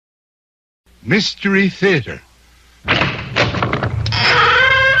Mystery Theater.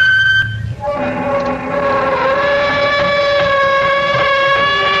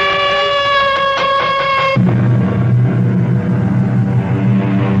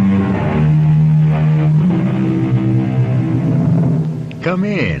 Come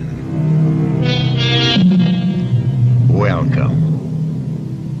in.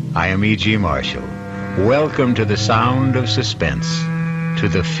 Welcome. I am E.G. Marshall. Welcome to the sound of suspense, to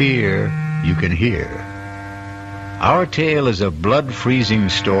the fear you can hear. Our tale is a blood-freezing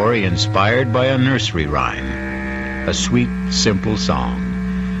story inspired by a nursery rhyme, a sweet, simple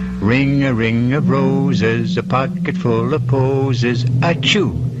song. Ring a ring of roses, a pocket full of posies,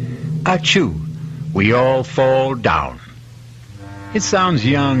 achoo, achoo, we all fall down. It sounds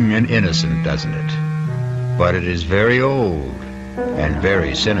young and innocent, doesn't it? But it is very old and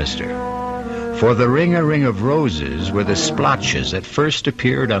very sinister. For the ring-a-ring of roses were the splotches that first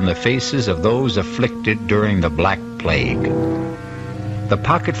appeared on the faces of those afflicted during the Black Plague. The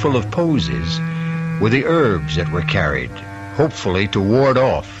pocketful of posies were the herbs that were carried, hopefully to ward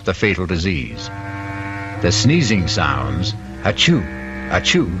off the fatal disease. The sneezing sounds, achoo,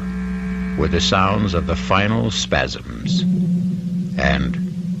 achoo, were the sounds of the final spasms.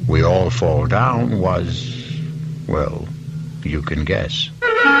 And we all fall down was, well, you can guess.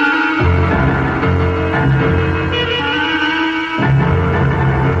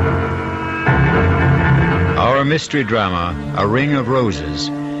 Our mystery drama, A Ring of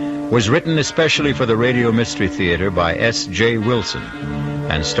Roses, was written especially for the Radio Mystery Theater by S.J. Wilson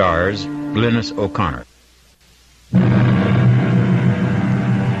and stars Glynnis O'Connor.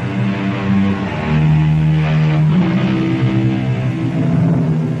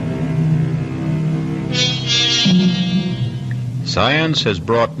 Science has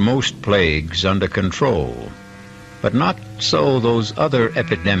brought most plagues under control, but not so those other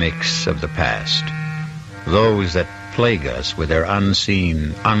epidemics of the past, those that plague us with their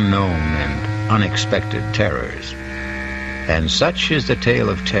unseen, unknown, and unexpected terrors. And such is the tale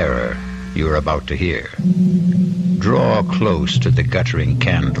of terror you are about to hear. Draw close to the guttering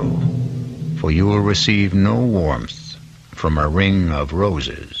candle, for you will receive no warmth from a ring of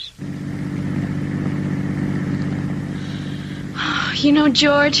roses. You know,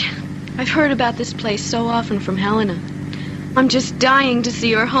 George, I've heard about this place so often from Helena. I'm just dying to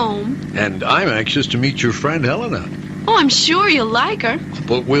see her home. And I'm anxious to meet your friend Helena. Oh, I'm sure you'll like her.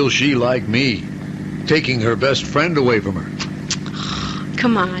 But will she like me? Taking her best friend away from her.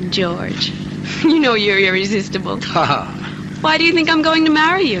 Come on, George. You know you're irresistible. Ha! Why do you think I'm going to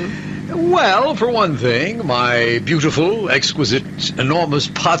marry you? Well, for one thing, my beautiful, exquisite, enormous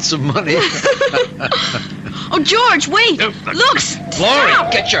pots of money. Oh, George, wait! Look! Laurie,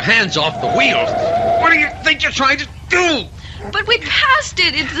 get your hands off the wheel! What do you think you're trying to do? But we passed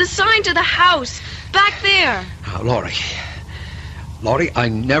it. It's the sign to the house. Back there. Now, Laurie, I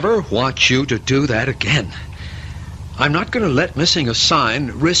never want you to do that again. I'm not going to let missing a sign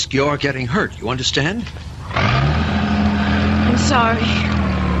risk your getting hurt. You understand? I'm sorry.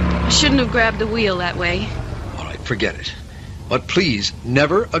 I shouldn't have grabbed the wheel that way. All right, forget it. But please,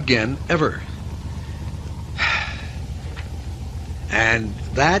 never again, ever. And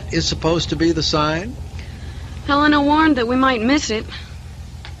that is supposed to be the sign? Helena warned that we might miss it.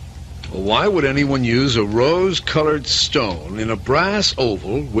 Well, why would anyone use a rose-colored stone in a brass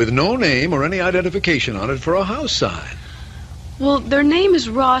oval with no name or any identification on it for a house sign? Well, their name is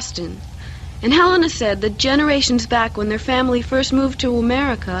Roston. And Helena said that generations back when their family first moved to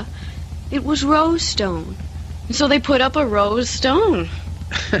America, it was rose stone. And so they put up a rose stone.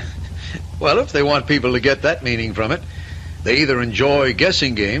 Well, if they want people to get that meaning from it, they either enjoy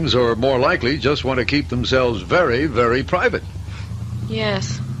guessing games or, more likely, just want to keep themselves very, very private.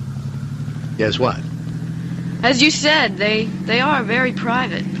 Yes. Guess what? As you said, they are very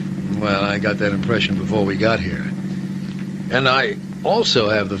private. Well, I got that impression before we got here. And I also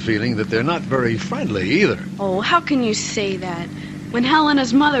have the feeling that they're not very friendly either. Oh, how can you say that? When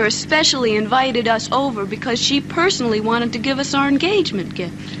Helena's mother especially invited us over because she personally wanted to give us our engagement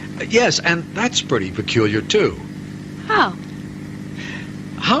gift. Yes, and that's pretty peculiar, too. How?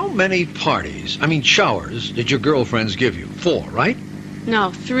 How many parties, showers, did your girlfriends give you? 4, right?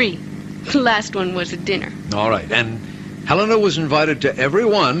 No, 3. The last one was a dinner. All right, and Helena was invited to every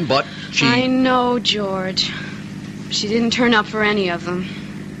one, but she... I know, George. She didn't turn up for any of them.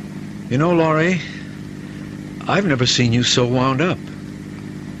 You know, Laurie, I've never seen you so wound up.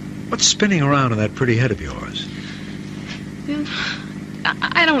 What's spinning around in that pretty head of yours?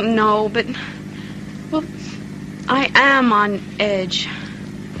 I don't know, but... Well, I am on edge.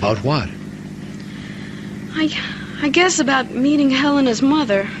 About what? I guess about meeting Helena's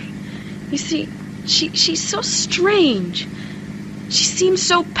mother. You see, she's so strange. She seems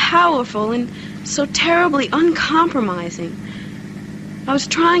so powerful and so terribly uncompromising. I was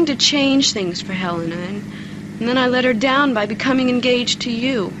trying to change things for Helena, and then I let her down by becoming engaged to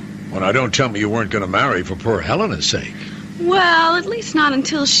you. Well, now, don't tell me you weren't going to marry for poor Helena's sake. Well, at least not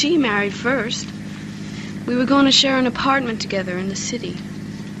until she married first. We were going to share an apartment together in the city.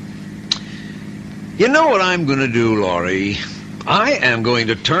 You know what I'm going to do, Laurie? I am going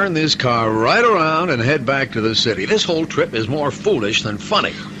to turn this car right around and head back to the city. This whole trip is more foolish than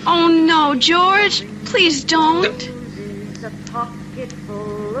funny. Oh, no, George. Please don't.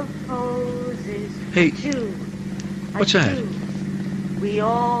 Hey, what's that?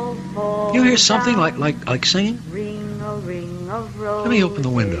 You hear something like singing? Let me open the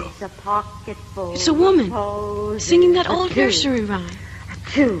window. It's a woman singing that old nursery rhyme.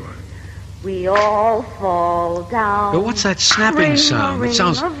 We all fall down. But what's that snapping sound? It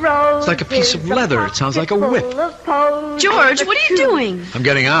sounds like a piece of leather. It sounds like a whip. George, what are you doing? I'm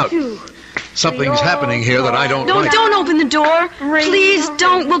getting out. Something's happening here that I don't No, like. don't open the door. Please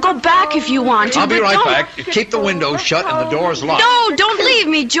don't. We'll go back if you want to. I'll be but right don't. back. Keep the window shut and the doors locked. No, don't leave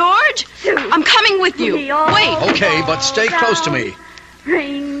me, George. I'm coming with you. Wait. Okay, but stay close to me.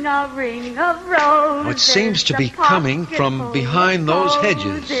 Ring a ring of roses. It seems to be coming from behind those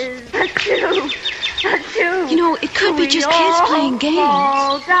hedges. You know, it could be just kids playing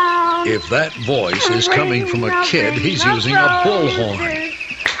games. If that voice is coming from a kid, he's using a bullhorn.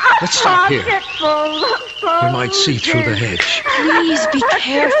 Let's stop here. We might see through the hedge. Please be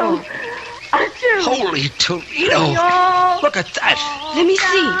careful. Holy Toledo! Look at that! Let me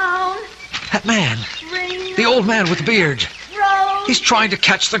see. That man. The old man with the beard. He's trying to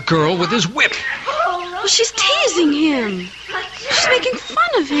catch the girl with his whip. Well, she's teasing him. She's making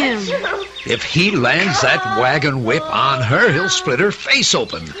fun of him. If he lands that wagon whip on her, he'll split her face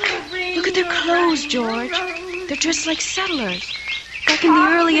open. Look at their clothes, George. They're dressed like settlers. Back in the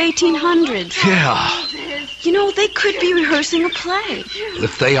early 1800s. Yeah. You know, they could be rehearsing a play.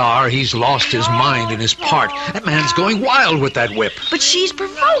 If they are, he's lost his mind in his part. That man's going wild with that whip. But she's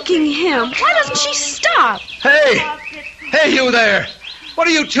provoking him. Why doesn't she stop? Hey! Hey, you there! What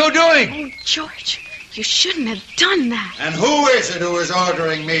are you two doing? Oh, George, you shouldn't have done that. And who is it who is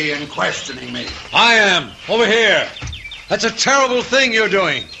ordering me and questioning me? I am. Over here. That's a terrible thing you're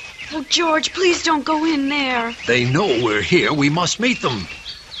doing. Oh, George, please don't go in there. They know we're here. We must meet them.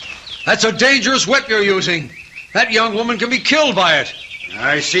 That's a dangerous whip you're using. That young woman can be killed by it.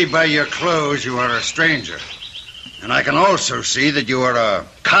 I see by your clothes you are a stranger. And I can also see that you are a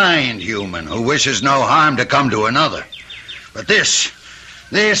kind human who wishes no harm to come to another. But this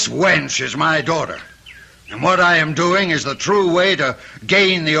wench is my daughter. And what I am doing is the true way to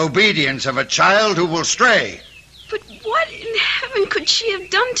gain the obedience of a child who will stray. But what in heaven could she have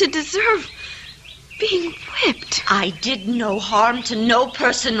done to deserve being whipped? I did no harm to no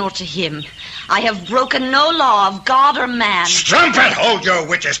person or to him. I have broken no law of God or man. Strumpet, hold your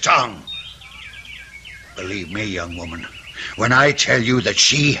witch's tongue. Believe me, young woman, when I tell you that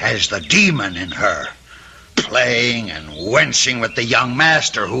she has the demon in her, playing and wenching with the young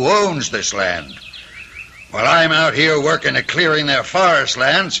master who owns this land. While I'm out here working at clearing their forest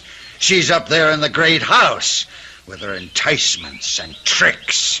lands, she's up there in the great house with her enticements and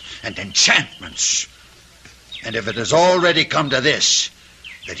tricks and enchantments. And if it has already come to this,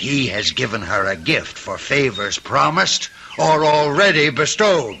 that he has given her a gift for favors promised or already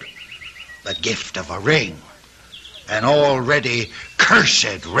bestowed, the gift of a ring, an already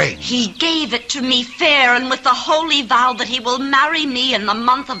cursed ring. He gave it to me fair and with the holy vow that he will marry me in the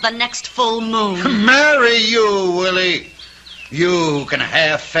month of the next full moon. Marry you, Willie? You who can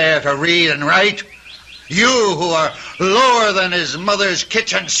half fare to read and write? You who are lower than his mother's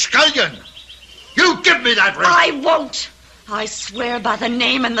kitchen scullion? You give me that ring! I won't! I swear by the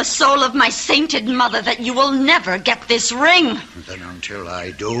name and the soul of my sainted mother that you will never get this ring. Then until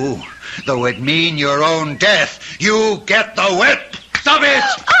I do, though it mean your own death, you get the whip! Stop it!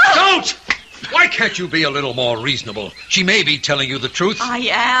 Don't! Why can't you be a little more reasonable? She may be telling you the truth. I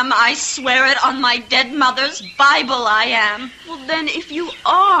am. I swear it on my dead mother's Bible I am. Well, then, if you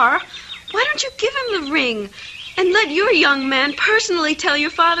are, why don't you give him the ring and let your young man personally tell your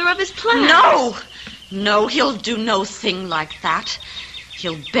father of his plans? No, he'll do no thing like that.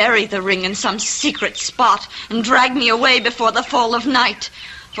 He'll bury the ring in some secret spot and drag me away before the fall of night.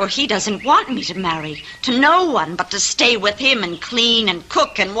 For he doesn't want me to marry to no one but to stay with him and clean and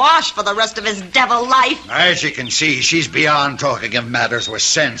cook and wash for the rest of his devil life. As you can see, she's beyond talking of matters with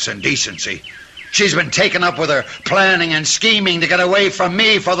sense and decency. She's been taken up with her planning and scheming to get away from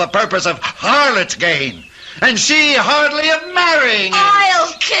me for the purpose of harlot's gain. And she hardly of marrying him.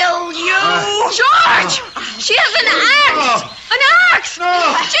 I'll kill you. George! She has an axe! An axe!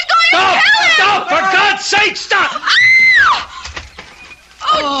 She's going to kill him! Stop! For God's sake, stop!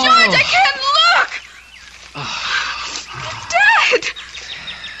 Oh, George, I can't look! He's dead!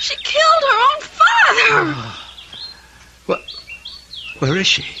 She killed her own father! Where is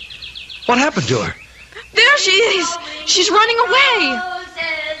she? What happened to her? There she is! She's running away!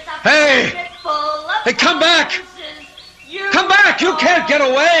 Hey! Hey, come back! Come back! You can't get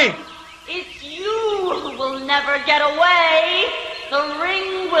away! It's you who will never get away. The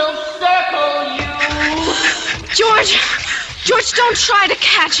ring will circle you. George, don't try to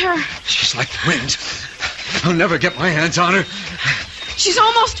catch her. She's like the wind. I'll never get my hands on her. She's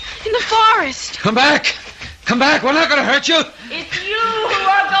almost in the forest. Come back! Come back! We're not going to hurt you! It's you who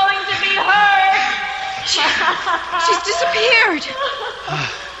are going to be hurt. She's disappeared.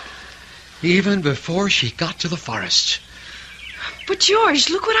 Even before she got to the forest. But George,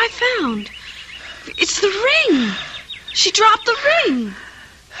 look what I found. It's the ring. She dropped the ring.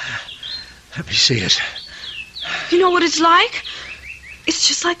 Let me see it. You know what it's like? It's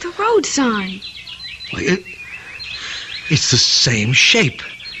just like the road sign. It's the same shape.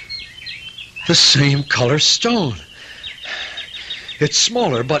 The same color stone. It's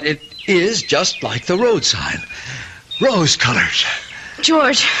smaller, but it is just like the road sign. Rose-colored.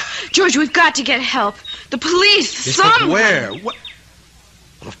 George, we've got to get help. The police, Yes, but someone. where? Well,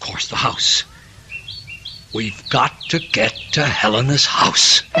 of course, the house. We've got to get to Helena's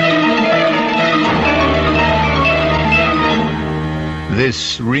house.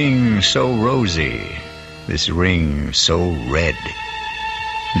 This ring so rosy, this ring so red.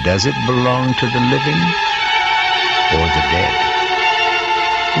 Does it belong to the living or the dead?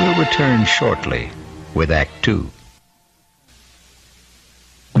 We'll return shortly with Act 2.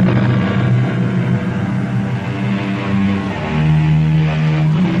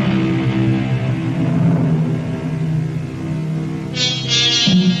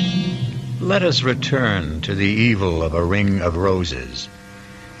 Let us return to the evil of a ring of roses,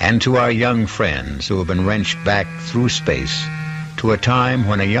 and to our young friends who have been wrenched back through space to a time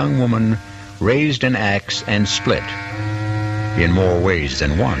when a young woman raised an axe and split, in more ways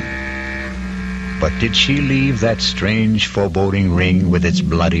than one. But did she leave that strange foreboding ring with its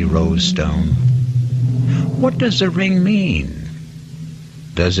bloody rose stone? What does the ring mean?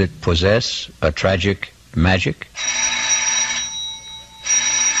 Does it possess a tragic magic?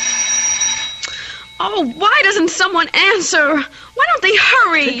 Oh, why doesn't someone answer? Why don't they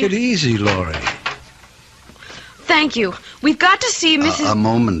hurry? Take it easy, Laurie. Thank you. We've got to see Mrs. A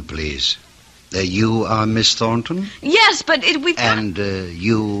moment, please. You are Miss Thornton? Yes, but we've got... And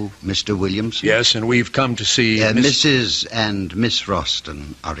you, Mr. Williamson? Yes, and we've come to see Mrs. and Miss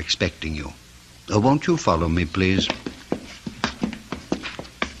Roston are expecting you. Won't you follow me, please?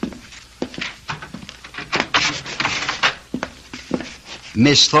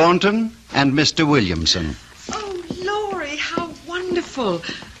 Miss Thornton and Mr. Williamson. Oh, Laurie, how wonderful.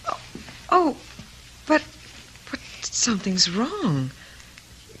 Oh, but something's wrong.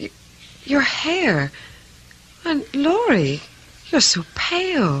 Your hair. And Laurie, you're so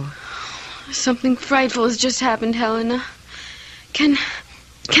pale. Something frightful has just happened, Helena. Can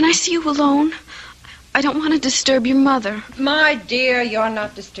I see you alone? I don't want to disturb your mother. My dear, you're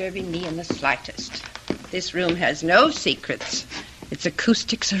not disturbing me in the slightest. This room has no secrets. Its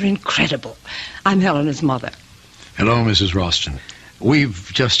acoustics are incredible. I'm Helena's mother. Hello, Mrs. Roston.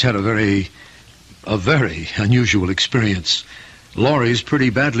 We've just had a very unusual experience. Laurie's pretty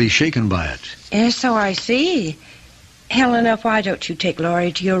badly shaken by it. Yes, so I see. Helena, why don't you take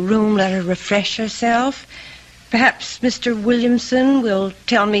Laurie to your room, let her refresh herself? Perhaps Mr. Williamson will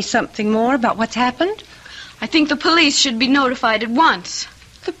tell me something more about what's happened? I think the police should be notified at once.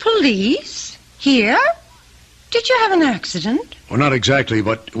 The police? Here? Did you have an accident? Well, not exactly,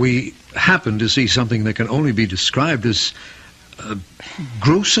 but we happened to see something that can only be described as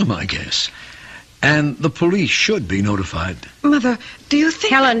gruesome, I guess. And the police should be notified. Mother, do you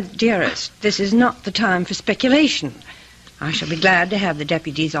think... Helen, dearest, this is not the time for speculation. I shall be glad to have the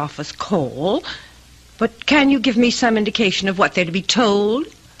deputy's office call. But can you give me some indication of what they're to be told?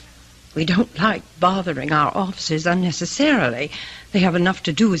 We don't like bothering our officers unnecessarily. They have enough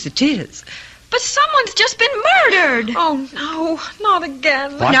to do as it is. But someone's just been murdered. Oh, no, not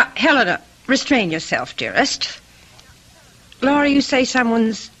again. What? Now, Helena, restrain yourself, dearest. Laurie, you say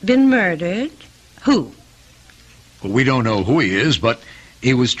someone's been murdered? Who? Well, we don't know who he is, but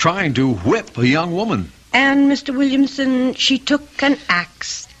he was trying to whip a young woman. And Mr. Williamson, she took an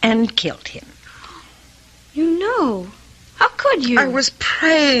axe and killed him. You know. How could you? I was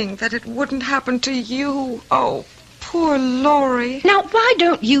praying that it wouldn't happen to you. Oh, poor Laurie. Now, why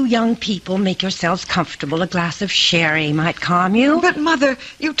don't you young people make yourselves comfortable? A glass of sherry might calm you. But, Mother,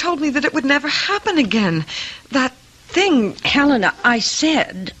 you told me that it would never happen again. That thing... Helena, I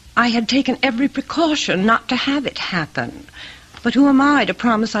said I had taken every precaution not to have it happen. But who am I to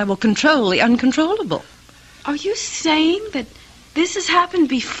promise I will control the uncontrollable? Are you saying that this has happened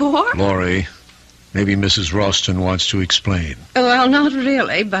before? Laurie, maybe Mrs. Ralston wants to explain. Well, not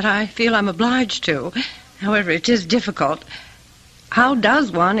really, but I feel I'm obliged to. However, it is difficult. How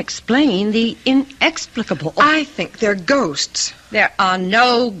does one explain the inexplicable? I think they're ghosts. There are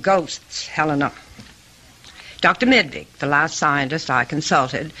no ghosts, Helena. Dr. Midvig, the last scientist I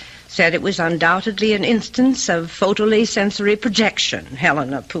consulted, said it was undoubtedly an instance of photally sensory projection.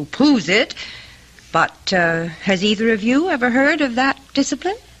 Helena pooh-poohs it. But has either of you ever heard of that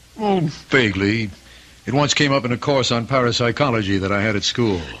discipline? Oh, vaguely. It once came up in a course on parapsychology that I had at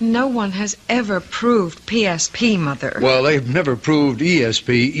school. No one has ever proved PSP, Mother. Well, they've never proved ESP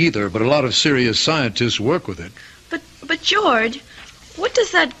either, but a lot of serious scientists work with it. But George, what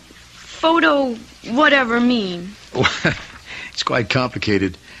does that photo whatever mean? It's quite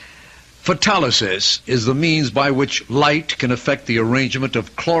complicated. Photolysis is the means by which light can affect the arrangement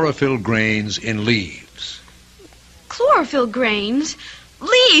of chlorophyll grains in leaves. Chlorophyll grains?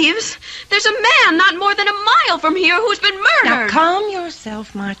 Leaves? There's a man not more than a mile from here who's been murdered. Now, calm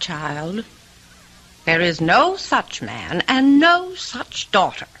yourself, my child. There is no such man and no such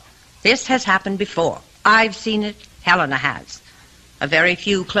daughter. This has happened before. I've seen it. Helena has. A very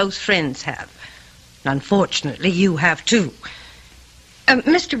few close friends have. And unfortunately, you have too.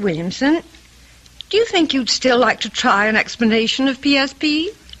 Mr. Williamson, do you think you'd still like to try an explanation of PSP?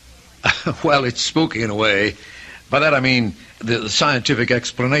 Well, it's spooky in a way. By that I mean the scientific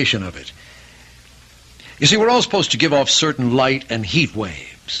explanation of it. You see, we're all supposed to give off certain light and heat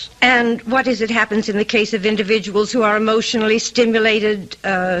waves. And what is it happens in the case of individuals who are emotionally stimulated,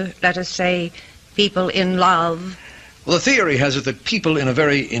 let us say, people in love? Well, the theory has it that people in a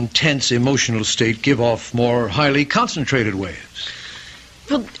very intense emotional state give off more highly concentrated waves.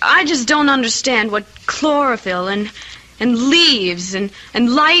 Well, I just don't understand what chlorophyll and leaves and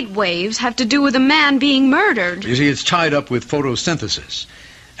light waves have to do with a man being murdered. You see, it's tied up with photosynthesis.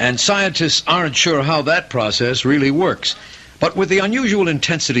 And scientists aren't sure how that process really works. But with the unusual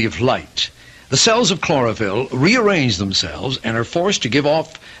intensity of light, the cells of chlorophyll rearrange themselves and are forced to give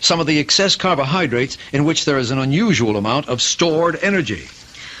off some of the excess carbohydrates in which there is an unusual amount of stored energy.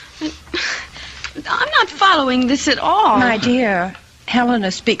 I'm not following this at all. My dear,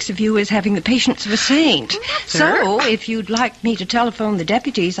 Helena speaks of you as having the patience of a saint. So, if you'd like me to telephone the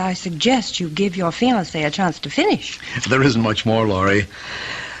deputies, I suggest you give your fiancé a chance to finish. There isn't much more, Laurie.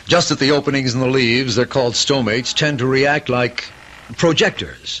 Just at the openings in the leaves, they're called stomates, tend to react like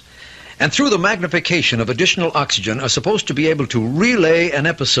projectors. And through the magnification of additional oxygen are supposed to be able to relay an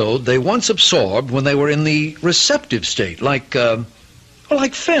episode they once absorbed when they were in the receptive state, like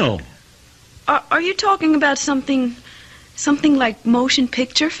film. Are you talking about something like motion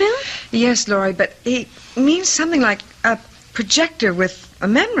picture film? Yes, Laurie, but he means something like a projector with a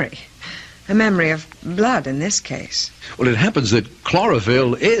memory. A memory of blood in this case. Well, it happens that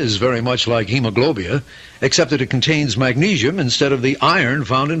chlorophyll is very much like hemoglobia, except that it contains magnesium instead of the iron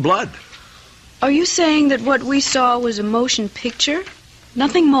found in blood. Are you saying that what we saw was a motion picture?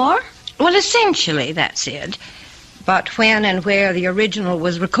 Nothing more? Well, essentially, that's it. But when and where the original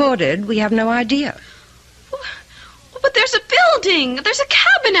was recorded, we have no idea. But there's a building. There's a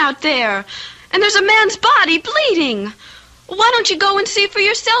cabin out there. And there's a man's body bleeding. Why don't you go and see for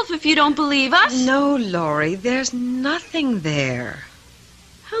yourself if you don't believe us? No, Laurie, there's nothing there.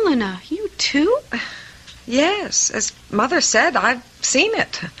 Helena, you too? Yes, as Mother said, I've seen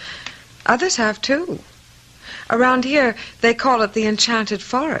it. Others have too. Around here, they call it the Enchanted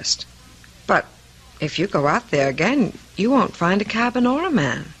Forest. But if you go out there again, you won't find a cabin or a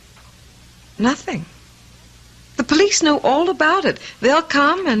man. Nothing. The police know all about it. They'll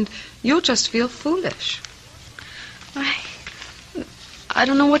come and you'll just feel foolish. I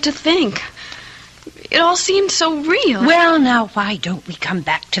don't know what to think. It all seemed so real. Well, now, why don't we come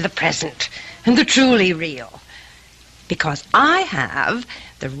back to the present and the truly real? Because I have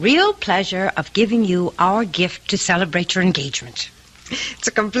the real pleasure of giving you our gift to celebrate your engagement. It's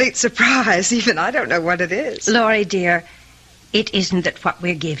a complete surprise. Even I don't know what it is. Laurie, dear, it isn't that what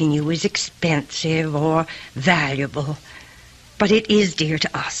we're giving you is expensive or valuable, but it is dear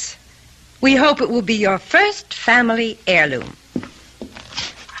to us. We hope it will be your first family heirloom.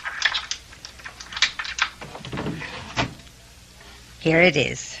 Here it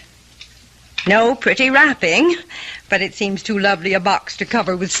is. No pretty wrapping, but it seems too lovely a box to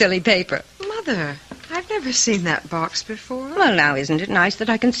cover with silly paper. Mother, I've never never seen that box before. Well, now, isn't it nice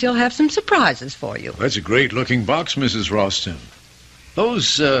that I can still have some surprises for you? That's a great-looking box, Mrs. Ralston.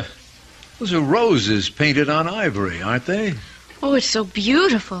 Those are roses painted on ivory, aren't they? Oh, it's so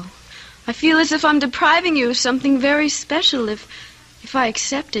beautiful. I feel as if I'm depriving you of something very special if I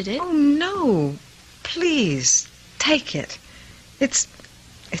accepted it. Oh, no. Please, take it. It's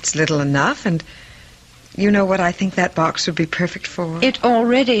little enough, and you know what I think that box would be perfect for? It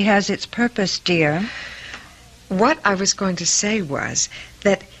already has its purpose, dear. What I was going to say was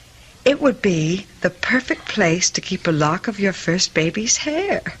that it would be the perfect place to keep a lock of your first baby's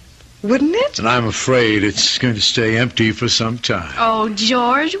hair. Wouldn't it? And I'm afraid it's going to stay empty for some time. Oh,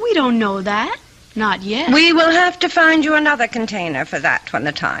 George, we don't know that. Not yet. We will have to find you another container for that when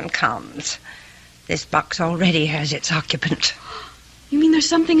the time comes. This box already has its occupant. You mean there's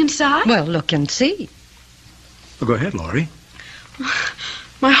something inside? Well, look and see. Well, go ahead, Laurie.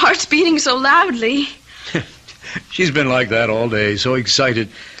 My heart's beating so loudly. She's been like that all day, so excited.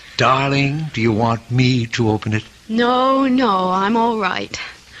 Darling, do you want me to open it? No, I'm all right.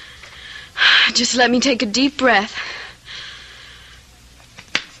 Just let me take a deep breath.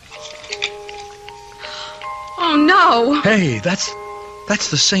 Oh, no. Hey, that's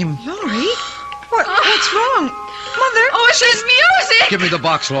the same... Laurie? What's wrong? Mother? Oh, it's this music! Give me the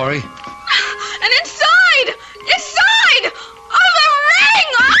box, Laurie. And inside! Oh, the ring!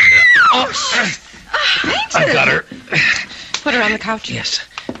 Oh, I got her. Put her on the couch. Yes.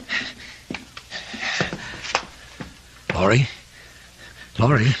 Laurie?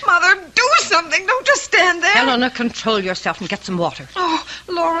 Mother, do something. Don't just stand there. Helena, control yourself and get some water. Oh,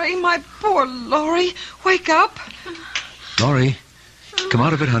 Laurie, my poor Laurie. Wake up. Laurie, come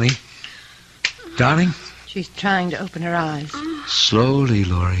out of it, honey. Darling? She's trying to open her eyes. Slowly,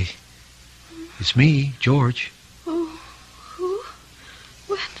 Laurie. It's me, George. Oh, who?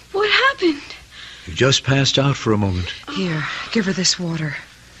 What happened? You just passed out for a moment. Here, give her this water.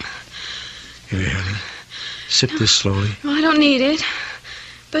 Here, honey. Sip this slowly. Oh, I don't need it.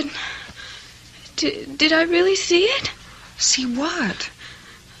 But did I really see it? See what?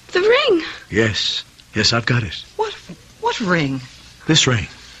 The ring. Yes, I've got it. What ring? This ring.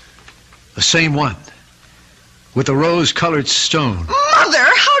 The same one. With the rose-colored stone. Mother,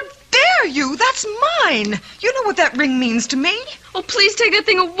 how dare you? That's mine. You know what that ring means to me. Oh, please take that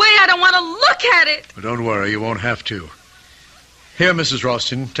thing away. I don't want to look at it. But don't worry, you won't have to. Here, Mrs.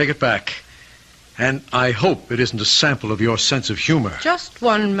 Ralston, take it back. And I hope it isn't a sample of your sense of humor. Just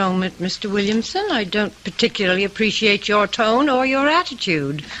one moment, Mr. Williamson. I don't particularly appreciate your tone or your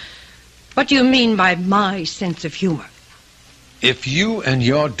attitude. What do you mean by my sense of humor? If you and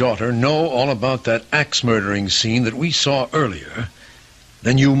your daughter know all about that axe-murdering scene that we saw earlier,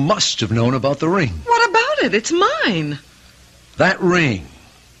 then you must have known about the ring. What about it? It's mine. That ring.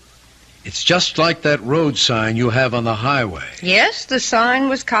 It's just like that road sign you have on the highway. Yes, the sign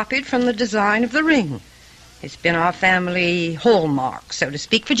was copied from the design of the ring. It's been our family hallmark, so to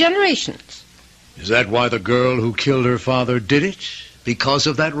speak, for generations. Is that why the girl who killed her father did it? Because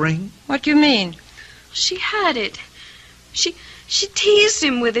of that ring? What do you mean? She had it. She teased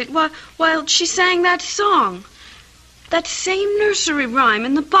him with it while she sang that song. That same nursery rhyme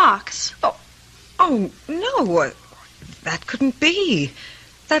in the box. Oh, no. That couldn't be.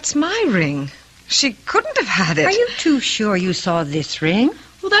 That's my ring. She couldn't have had it. Are you too sure you saw this ring?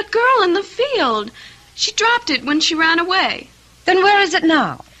 Well, that girl in the field. She dropped it when she ran away. Then where is it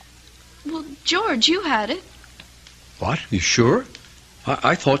now? Well, George, you had it. What? You sure?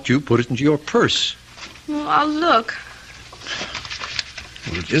 I thought you put it into your purse. Well, I'll look.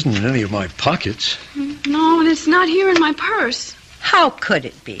 Well, it isn't in any of my pockets. No, and it's not here in my purse. How could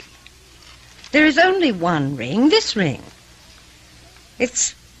it be? There is only one ring, this ring.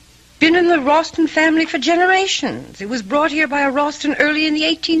 It's been in the Ralston family for generations. It was brought here by a Ralston early in the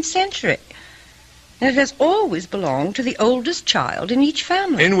 18th century. And it has always belonged to the oldest child in each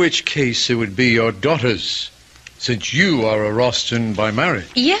family. In which case it would be your daughter's, since you are a Ralston by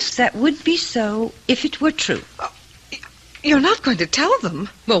marriage. Yes, that would be so if it were true. You're not going to tell them?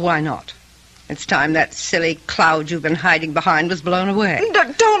 Well, why not? It's time that silly cloud you've been hiding behind was blown away.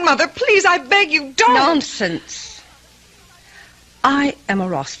 Don't, Mother. Please, I beg you, don't. Nonsense. I am a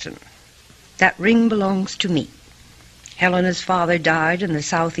Ralston. That ring belongs to me. Helena's father died in the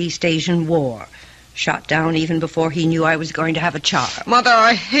Southeast Asian War, shot down even before he knew I was going to have a child. Mother,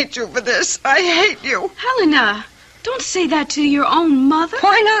 I hate you for this. I hate you. Helena, don't say that to your own mother.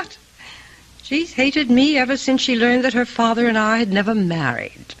 Why not? She's hated me ever since she learned that her father and I had never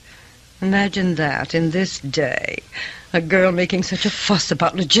married. Imagine that in this day. A girl making such a fuss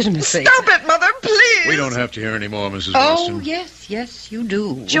about legitimacy. Stop it, Mother, please. is. We don't have to hear any more, Mrs. Oh, Ralston. yes, you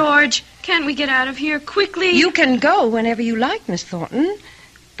do. George, can't we get out of here quickly? You can go whenever you like, Miss Thornton.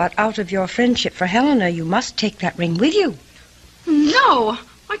 But out of your friendship for Helena, you must take that ring with you. No,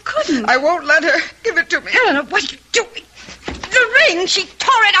 I couldn't. I won't let her. Give it to me. Helena, what are you doing? The ring! She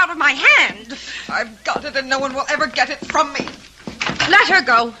tore it out of my hand. I've got it, and no one will ever get it from me. Let her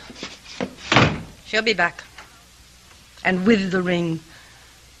go. She'll be back. And with the ring.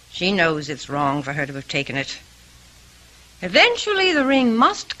 She knows it's wrong for her to have taken it. Eventually, the ring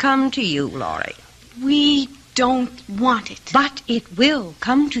must come to you, Laurie. We don't want it. But it will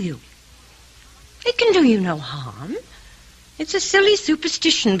come to you. It can do you no harm. It's a silly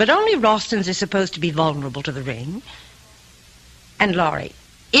superstition, but only Ralstons are supposed to be vulnerable to the ring. And, Laurie,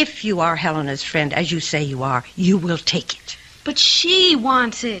 if you are Helena's friend, as you say you are, you will take it. But she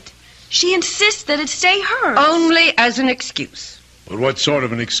wants it. She insists that it stay hers. Only as an excuse. But what sort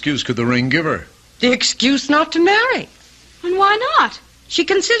of an excuse could the ring give her? The excuse not to marry. And why not? She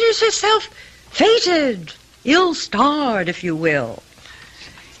considers herself fated, ill-starred, if you will.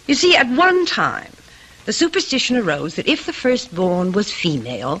 You see, at one time, the superstition arose that if the firstborn was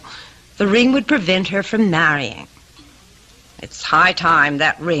female, the ring would prevent her from marrying. It's high time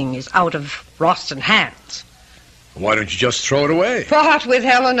that ring is out of Ralston hands. Why don't you just throw it away? What with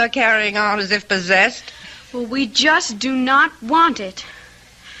Helena carrying on as if possessed? Well, we just do not want it.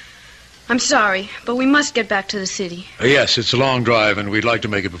 I'm sorry, but we must get back to the city. Yes, it's a long drive, and we'd like to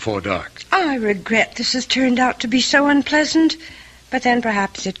make it before dark. I regret this has turned out to be so unpleasant, but then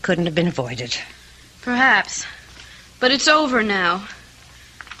perhaps it couldn't have been avoided. Perhaps. But it's over now.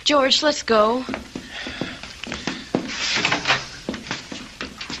 George, let's go.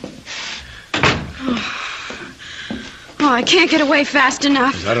 Oh, I can't get away fast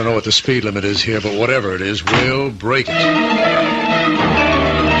enough. I don't know what the speed limit is here, but whatever it is, we'll break it.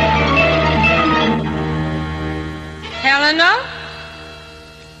 Helena,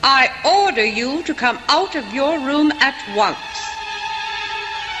 I order you to come out of your room at once.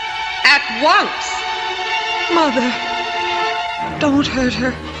 At once! Mother, don't hurt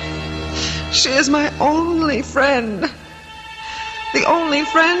her. She is my only friend. The only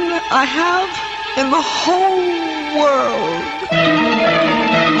friend I have in the whole world.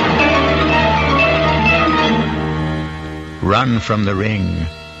 Run from the ring.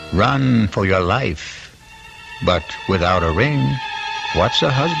 Run for your life. But without a ring, what's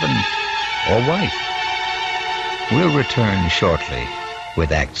a husband or wife? We'll return shortly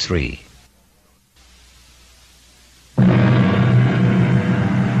with Act 3.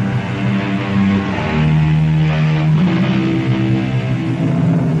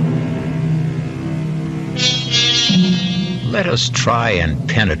 Let us try and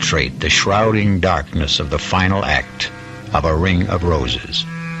penetrate the shrouding darkness of the final act of A Ring of Roses.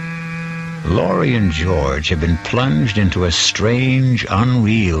 Laurie and George have been plunged into a strange,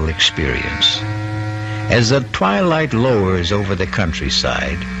 unreal experience. As the twilight lowers over the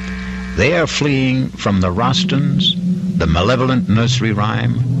countryside, they are fleeing from the Ralstons, the malevolent nursery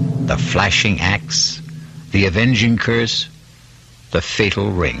rhyme, the flashing axe, the avenging curse, the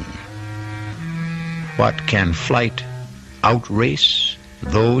fatal ring. What can flight outrace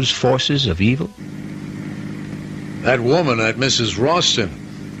those forces of evil? That woman, that Mrs. Ralston,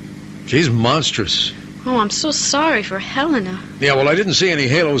 she's monstrous. Oh, I'm so sorry for Helena. Yeah, well, I didn't see any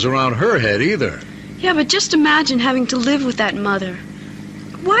halos around her head either. Yeah, but just imagine having to live with that mother.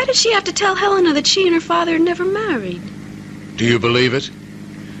 Why did she have to tell Helena that she and her father had never married? Do you believe it?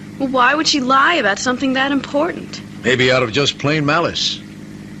 Well, why would she lie about something that important? Maybe out of just plain malice.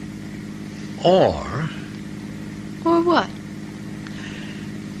 Or Or what?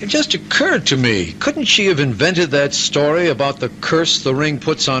 it just occurred to me, couldn't she have invented that story about the curse the ring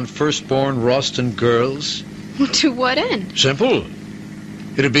puts on firstborn Ralston girls? To what end? Simple.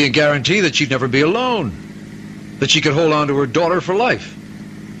 It'd be a guarantee that she'd never be alone. That she could hold on to her daughter for life.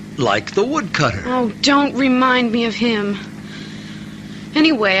 Like the woodcutter. Oh, don't remind me of him.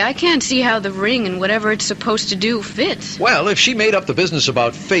 Anyway, I can't see how the ring and whatever it's supposed to do fits. Well, if she made up the business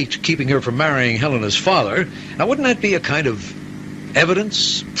about fate keeping her from marrying Helena's father, now wouldn't that be a kind of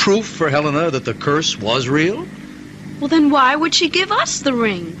evidence, proof for Helena that the curse was real? Well, then why would she give us the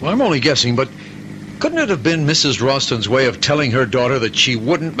ring? Well, I'm only guessing, but couldn't it have been Mrs. Ralston's way of telling her daughter that she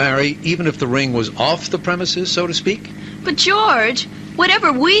wouldn't marry even if the ring was off the premises, so to speak? But, George,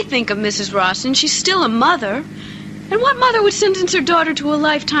 whatever we think of Mrs. Ralston, she's still a mother. And what mother would sentence her daughter to a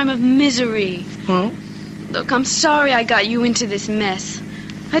lifetime of misery? Well? Look, I'm sorry I got you into this mess.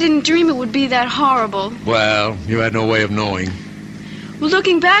 I didn't dream it would be that horrible. Well, you had no way of knowing. Well,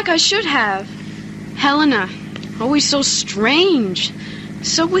 looking back, I should have. Helena, always so strange,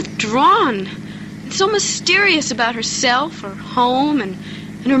 so withdrawn. It's so mysterious about herself, her home, and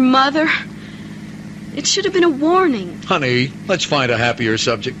her mother. It should have been a warning. Honey, let's find a happier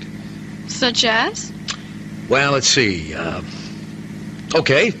subject. Such as? Well, let's see.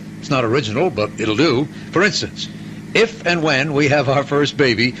 Okay, it's not original, but it'll do. For instance, if and when we have our first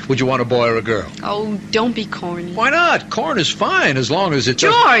baby, would you want a boy or a girl? Oh, don't be corny. Why not? Corn is fine as long as it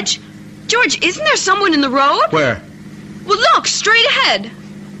George! George, isn't there someone in the road? Where? Well, look, straight ahead.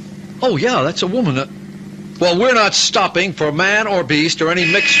 Oh, yeah, that's a woman. Well, we're not stopping for man or beast or any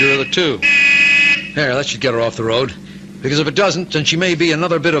mixture of the two. There, that should get her off the road. Because if it doesn't, then she may be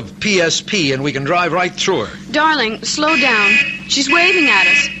another bit of PSP and we can drive right through her. Darling, slow down. She's waving at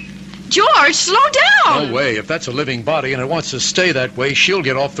us. George, slow down! No way. If that's a living body and it wants to stay that way, she'll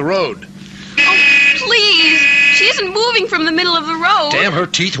get off the road. Oh, please. She isn't moving from the middle of the road. Damn her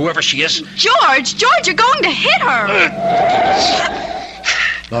teeth, whoever she is. George, you're going to hit her.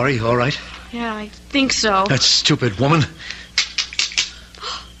 Laurie, all right? Yeah, I think so. That stupid woman.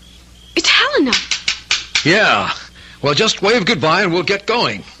 It's Helena. Yeah. Well, just wave goodbye and we'll get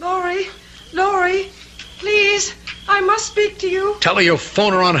going. Laurie, please, I must speak to you. Tell her you'll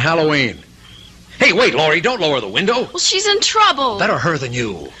phone her on Halloween. Hey, wait, Laurie, don't lower the window. Well, she's in trouble. Better her than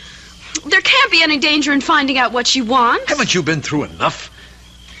you. There can't be any danger in finding out what she wants. Haven't you been through enough?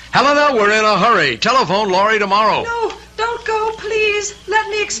 Helena, we're in a hurry. Telephone Laurie tomorrow. No, don't go, please. Let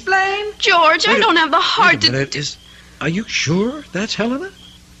me explain. George, I don't have the heart Wait a minute. Are you sure that's Helena?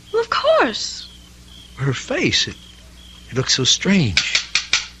 Well, of course. Her face, it looks so strange.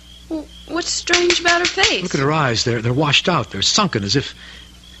 Well, what's strange about her face? Look at her eyes. They're washed out. They're sunken as if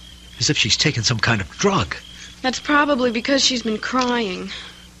she's taken some kind of drug. That's probably because she's been crying.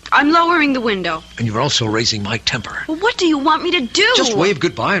 I'm lowering the window. And you're also raising my temper. Well, what do you want me to do? Just wave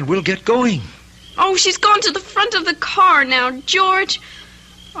goodbye and we'll get going. Oh, she's gone to the front of the car now, George.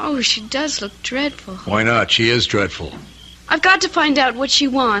 Oh, she does look dreadful. Why not? She is dreadful. I've got to find out what she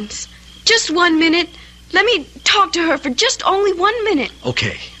wants. Just 1 minute. Let me talk to her for just only 1 minute.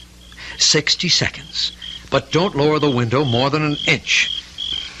 Okay. 60 seconds. But don't lower the window more than an inch.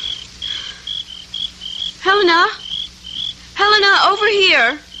 Helena, over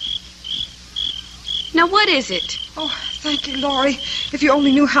here. Now, what is it? Oh, thank you, Laurie. If you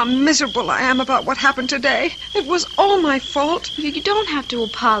only knew how miserable I am about what happened today. It was all my fault. You don't have to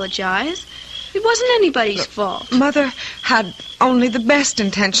apologize. It wasn't anybody's fault. Mother had only the best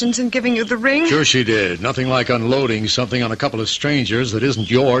intentions in giving you the ring. Sure she did. Nothing like unloading something on a couple of strangers that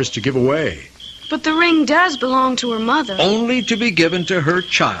isn't yours to give away. But the ring does belong to her mother. Only to be given to her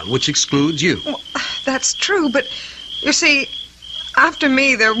child, which excludes you. Well, that's true, but you see, after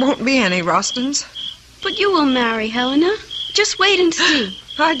me, there won't be any Rostons. But you will marry, Helena. Just wait and see.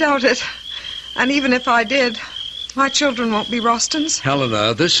 I doubt it. And even if I did, my children won't be Rostons.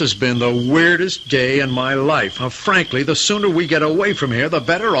 Helena, this has been the weirdest day in my life. Now, frankly, the sooner we get away from here, the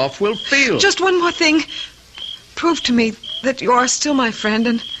better off we'll feel. Just one more thing. Prove to me that you are still my friend,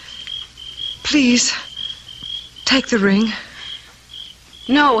 and please, take the ring.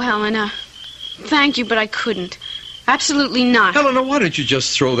 No, Helena. Thank you, but I couldn't. Absolutely not. Helena, why don't you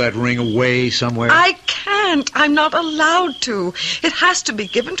just throw that ring away somewhere? I can't. I'm not allowed to. It has to be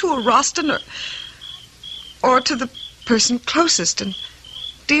given to a Roston or to the person closest and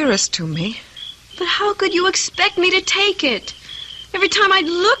dearest to me. But how could you expect me to take it? Every time I'd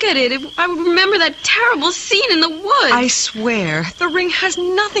look at it, I would remember that terrible scene in the woods. I swear, the ring has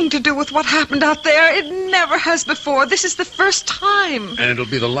nothing to do with what happened out there. It never has before. This is the first time. And it'll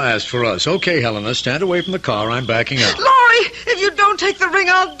be the last for us. Okay, Helena, stand away from the car. I'm backing up. Laurie, if you don't take the ring,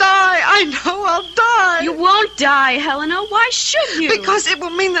 I'll die. I know I'll die. You won't die, Helena. Why should you? Because it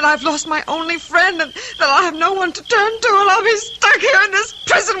will mean that I've lost my only friend and that I'll have no one to turn to, and I'll be stuck here in this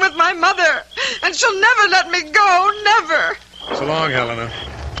prison with my mother. And she'll never let me go, never. So long, Helena.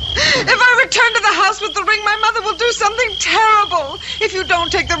 If I return to the house with the ring, my mother will do something terrible. If you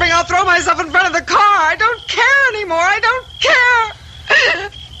don't take the ring, I'll throw myself in front of the car. I don't care anymore. I don't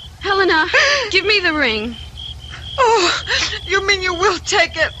care. Helena, give me the ring. Oh, you mean you will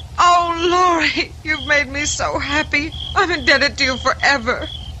take it? Oh, Laurie, you've made me so happy. I'm indebted to you forever.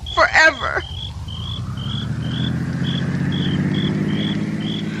 Forever.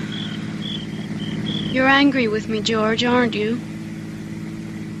 You're angry with me, George, aren't you?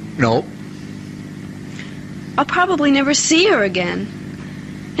 No. I'll probably never see her again.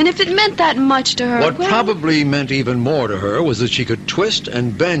 And if it meant that much to her... What probably meant even more to her was that she could twist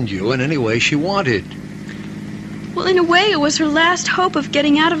and bend you in any way she wanted. Well, in a way, it was her last hope of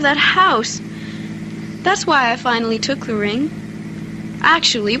getting out of that house. That's why I finally took the ring.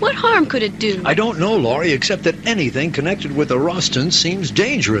 Actually, what harm could it do? I don't know, Laurie, except that anything connected with the Rostons seems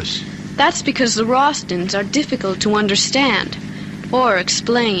dangerous. That's because the Rostons are difficult to understand or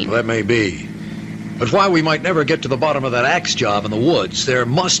explain. Well, that may be. But while we might never get to the bottom of that axe job in the woods, there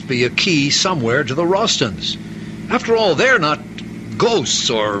must be a key somewhere to the Rostons. After all, they're not ghosts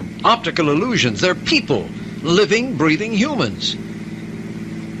or optical illusions. They're people, living, breathing humans.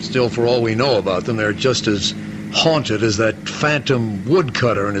 Still, for all we know about them, they're just as haunted as that phantom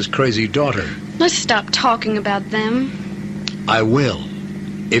woodcutter and his crazy daughter. Let's stop talking about them. I will,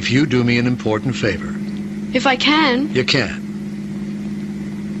 if you do me an important favor. If I can. You can.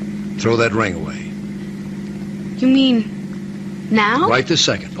 Throw that ring away. You mean now? Right this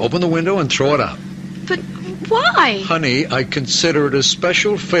second. Open the window and throw it out. But why? Honey, I consider it a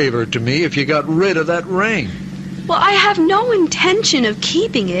special favor to me if you got rid of that ring. Well, I have no intention of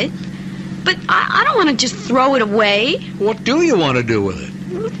keeping it. But I don't want to just throw it away. What do you want to do with it?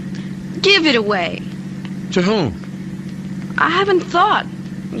 Give it away. To whom? I haven't thought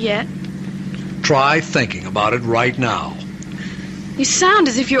yet. Try thinking about it right now. You sound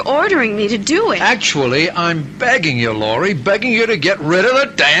as if you're ordering me to do it. Actually, I'm begging you, Laurie, begging you to get rid of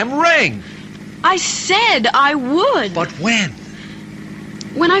the damn ring. I said I would. But when?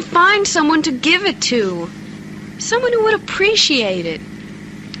 When I find someone to give it to. Someone who would appreciate it.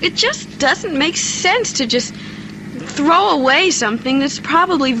 It just doesn't make sense to just throw away something that's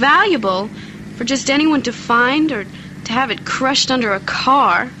probably valuable for just anyone to find or to have it crushed under a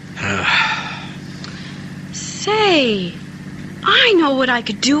car. Say, I know what I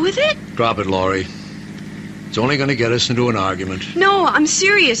could do with it. Drop it, Laurie. It's only going to get us into an argument. No, I'm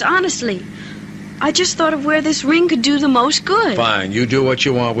serious, honestly. I just thought of where this ring could do the most good. Fine, you do what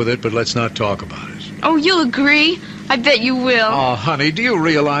you want with it, but let's not talk about it. Oh, you'll agree? I bet you will. Oh, honey, do you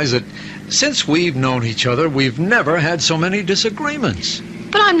realize that since we've known each other, we've never had so many disagreements?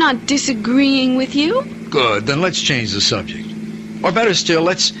 But I'm not disagreeing with you. Good, then let's change the subject. Or better still,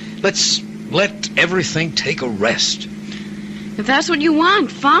 let's let everything take a rest. If that's what you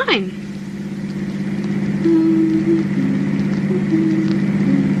want, fine.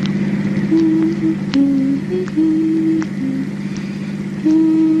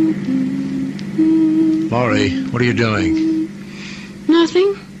 Laurie, what are you doing?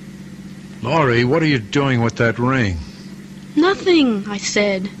 Nothing. Laurie, what are you doing with that ring? Nothing, I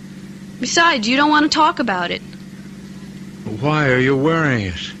said. Besides, you don't want to talk about it. Why are you wearing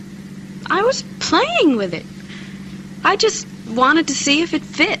it? I was playing with it. I just wanted to see if it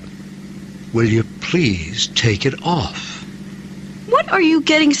fit. Will you please take it off? What are you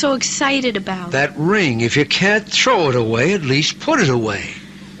getting so excited about? That ring, if you can't throw it away, at least put it away.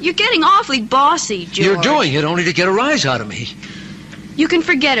 You're getting awfully bossy, George. You're doing it only to get a rise out of me. You can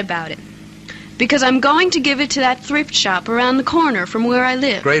forget about it. Because I'm going to give it to that thrift shop around the corner from where I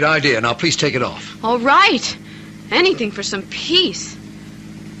live. Great idea. Now, please take it off. All right. Anything for some peace.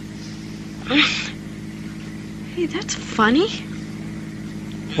 Hey, that's funny.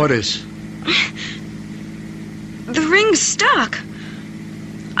 What is? The ring's stuck.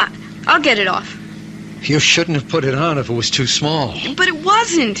 I'll get it off. You shouldn't have put it on if it was too small. But it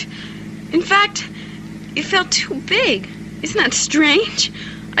wasn't. In fact, it felt too big. Isn't that strange?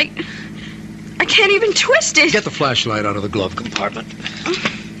 I can't even twist it. Get the flashlight out of the glove compartment.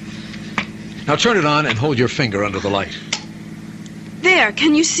 Now turn it on and hold your finger under the light. There,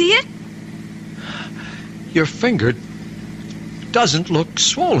 can you see it? Your finger doesn't look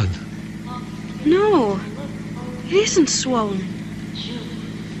swollen. No, it isn't swollen.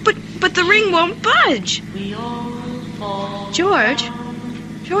 But the ring won't budge. George,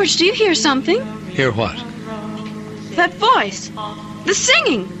 do you hear something? Hear what? That voice. The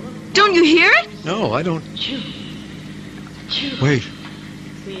singing. Don't you hear it? No, I don't. Wait.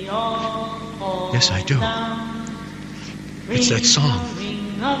 Yes, I do. It's that song.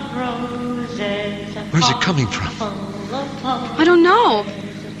 Where's it coming from? I don't know.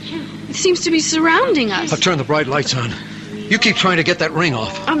 It seems to be surrounding us. I'll turn the bright lights on. You keep trying to get that ring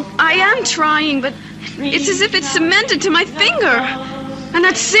off. I am trying, but it's as if it's cemented to my finger. And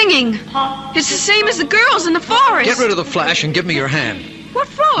that singing. It's the same as the girls in the forest. Get rid of the flash and give me your hand. What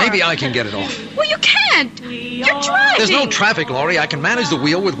for? Maybe I can get it off. Well, you can't. You're driving. There's no traffic, Laurie. I can manage the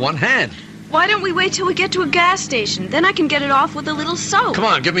wheel with one hand. Why don't we wait till we get to a gas station? Then I can get it off with a little soap. Come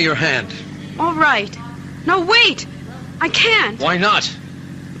on, give me your hand. All right. No, wait. I can't. Why not?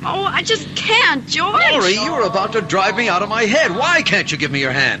 Oh, I just can't, George. Laurie, you're about to drive me out of my head. Why can't you give me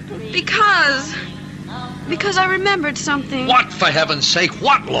your hand? Because I remembered something. What, for heaven's sake?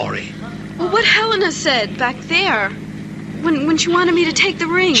 What, Laurie? Well, what Helena said back there. When she wanted me to take the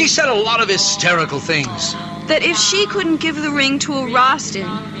ring. She said a lot of hysterical things. That if she couldn't give the ring to a Roston,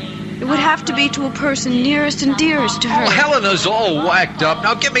 It would have to be to a person nearest and dearest to her. Oh, Helena's all whacked up.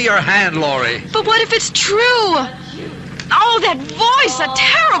 Now give me your hand, Laurie. But what if it's true? Oh, that voice, a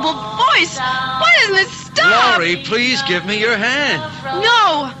terrible voice. Why doesn't it stop? Laurie, please give me your hand.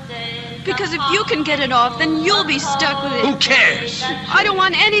 No, because if you can get it off, then you'll be stuck with it. Who cares? I don't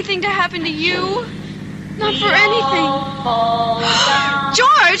want anything to happen to you. Not for anything.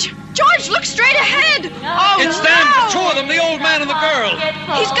 George, look straight ahead. Oh, It's them, the two of them, the old man and the girl.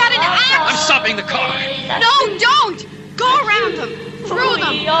 He's got an axe. I'm stopping the car. No, don't. Go around them. Through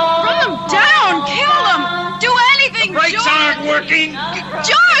them. Run them down. Kill them. Do anything, Brakes George. aren't working.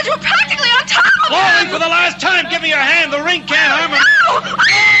 George, we're practically on top of Laurie, them. for the last time, give me your hand. The ring can't harm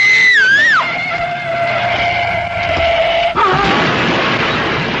her.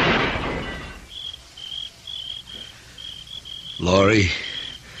 Laurie,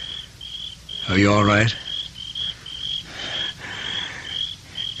 are you all right?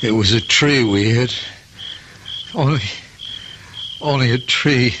 It was a tree we hit. Only a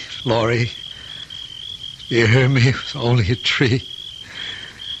tree, Laurie. Do you hear me? It was only a tree.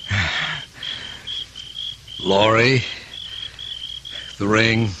 Laurie, the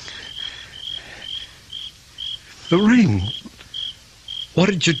ring. The ring. What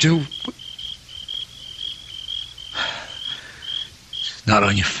did you do? It's not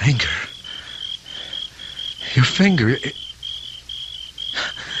on your finger. Your finger.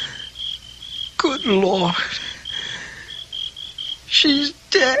 Good Lord. She's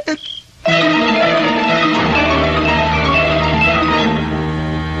dead.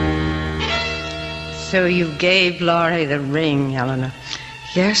 So you gave Laurie the ring, Helena.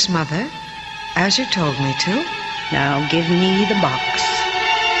 Yes, Mother, as you told me to. Now give me the box,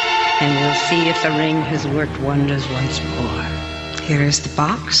 and we'll see if the ring has worked wonders once more. Here is the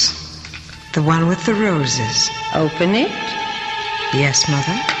box, the one with the roses. Open it. Yes,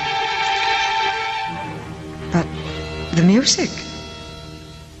 Mother. But the music?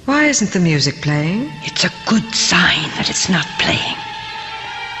 Why isn't the music playing? It's a good sign that it's not playing.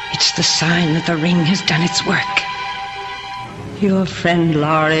 It's the sign that the ring has done its work. Your friend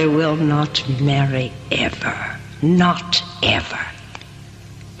Laurie will not marry ever. Not ever.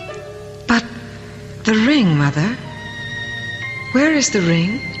 But the ring, Mother. Where is the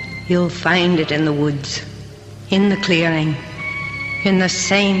ring? You'll find it in the woods, in the clearing, in the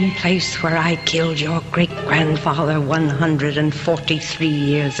same place where I killed your great-grandfather 143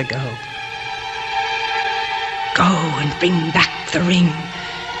 years ago. Go and bring back the ring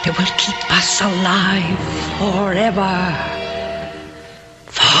that will keep us alive forever.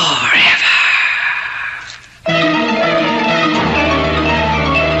 Forever.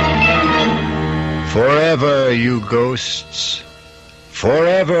 Forever, you ghosts.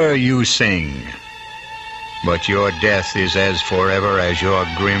 Forever you sing. But your death is as forever as your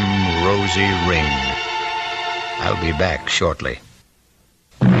grim, rosy ring. I'll be back shortly.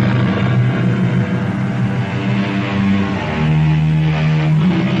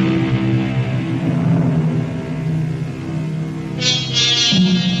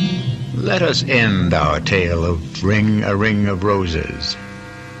 Let us end our tale of A Ring of Roses.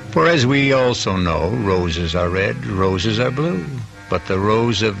 For as we also know, roses are red, roses are blue. But the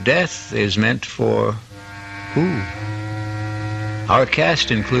rose of death is meant for who? Our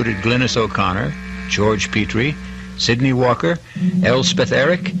cast included Glynnis O'Connor, George Petrie, Sidney Walker, Elspeth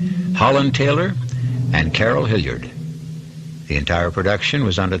Eric, Hollan Taylor, and Carol Hilliard. The entire production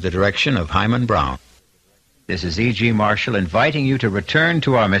was under the direction of Himan Brown. This is E.G. Marshall inviting you to return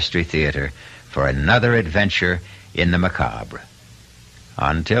to our Mystery Theater for another adventure in the macabre.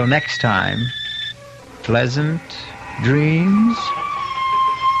 Until next time, pleasant dreams.